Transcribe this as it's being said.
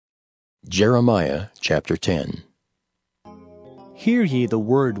Jeremiah chapter 10. Hear ye the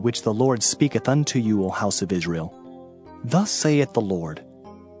word which the Lord speaketh unto you, O house of Israel. Thus saith the Lord,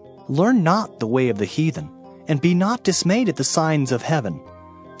 Learn not the way of the heathen, and be not dismayed at the signs of heaven,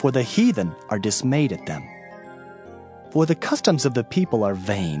 for the heathen are dismayed at them. For the customs of the people are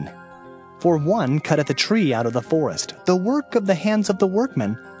vain. For one cutteth a tree out of the forest, the work of the hands of the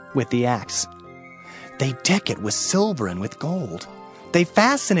workmen, with the axe. They deck it with silver and with gold. They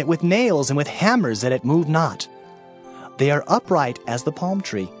fasten it with nails and with hammers that it move not. They are upright as the palm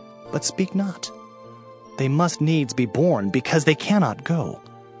tree, but speak not. They must needs be born, because they cannot go.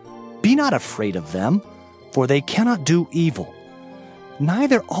 Be not afraid of them, for they cannot do evil.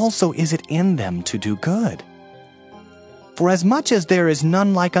 Neither also is it in them to do good. For as much as there is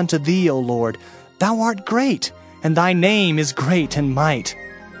none like unto thee, O Lord, thou art great, and thy name is great in might.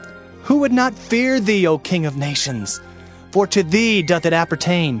 Who would not fear thee, O King of nations? For to thee doth it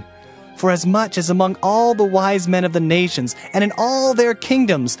appertain. For as much as among all the wise men of the nations, and in all their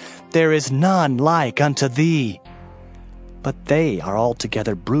kingdoms, there is none like unto thee. But they are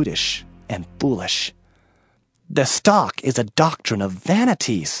altogether brutish and foolish. The stock is a doctrine of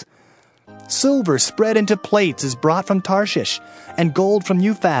vanities. Silver spread into plates is brought from Tarshish, and gold from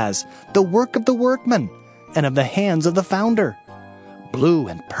Uphaz, the work of the workman, and of the hands of the founder. Blue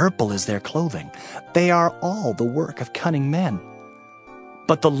and purple is their clothing. They are all the work of cunning men.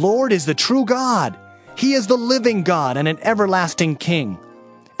 But the Lord is the true God. He is the living God and an everlasting King.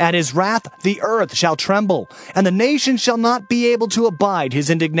 At his wrath the earth shall tremble, and the nations shall not be able to abide his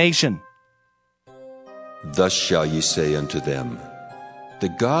indignation. Thus shall ye say unto them, The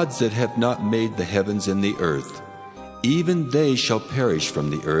gods that have not made the heavens and the earth, even they shall perish from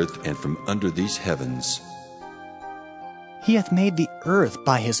the earth and from under these heavens. He hath made the earth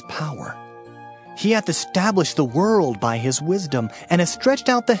by his power. He hath established the world by his wisdom, and hath stretched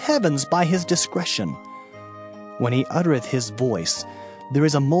out the heavens by his discretion. When he uttereth his voice, there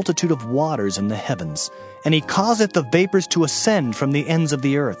is a multitude of waters in the heavens, and he causeth the vapors to ascend from the ends of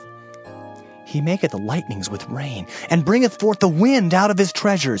the earth. He maketh the lightnings with rain, and bringeth forth the wind out of his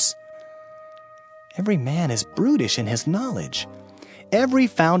treasures. Every man is brutish in his knowledge. Every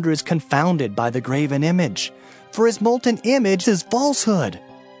founder is confounded by the graven image. For his molten image is falsehood,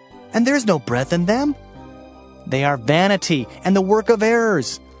 and there is no breath in them. They are vanity and the work of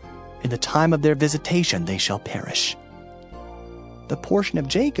errors. In the time of their visitation they shall perish. The portion of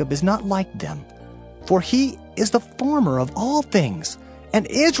Jacob is not like them, for he is the former of all things, and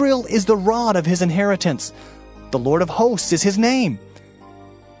Israel is the rod of his inheritance. The Lord of hosts is his name.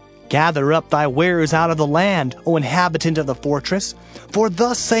 Gather up thy wares out of the land, O inhabitant of the fortress, for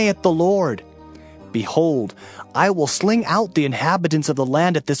thus saith the Lord, Behold, I will sling out the inhabitants of the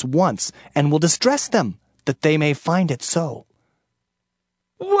land at this once, and will distress them, that they may find it so.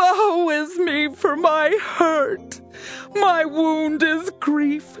 Woe is me for my hurt! My wound is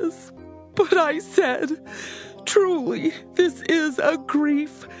grievous. But I said, Truly, this is a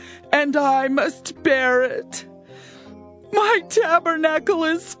grief, and I must bear it. My tabernacle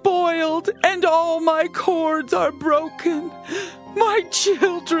is spoiled, and all my cords are broken. My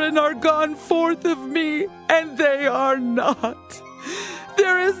children are gone forth of me, and they are not.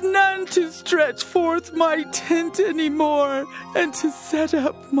 There is none to stretch forth my tent any more, and to set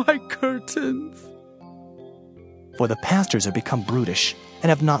up my curtains. For the pastors are become brutish, and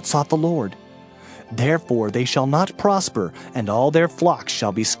have not sought the Lord. Therefore they shall not prosper, and all their flocks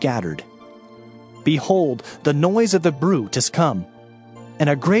shall be scattered. Behold, the noise of the bruit is come, and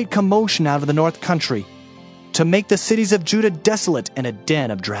a great commotion out of the north country, to make the cities of Judah desolate and a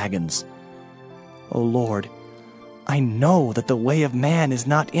den of dragons. O Lord, I know that the way of man is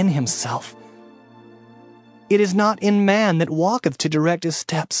not in himself. It is not in man that walketh to direct his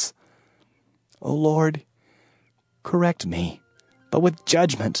steps. O Lord, correct me, but with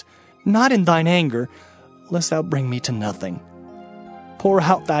judgment, not in thine anger, lest thou bring me to nothing. Pour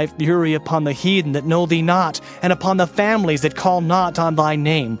out thy fury upon the heathen that know thee not, and upon the families that call not on thy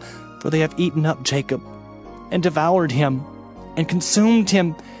name, for they have eaten up Jacob, and devoured him, and consumed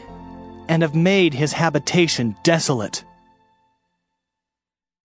him, and have made his habitation desolate.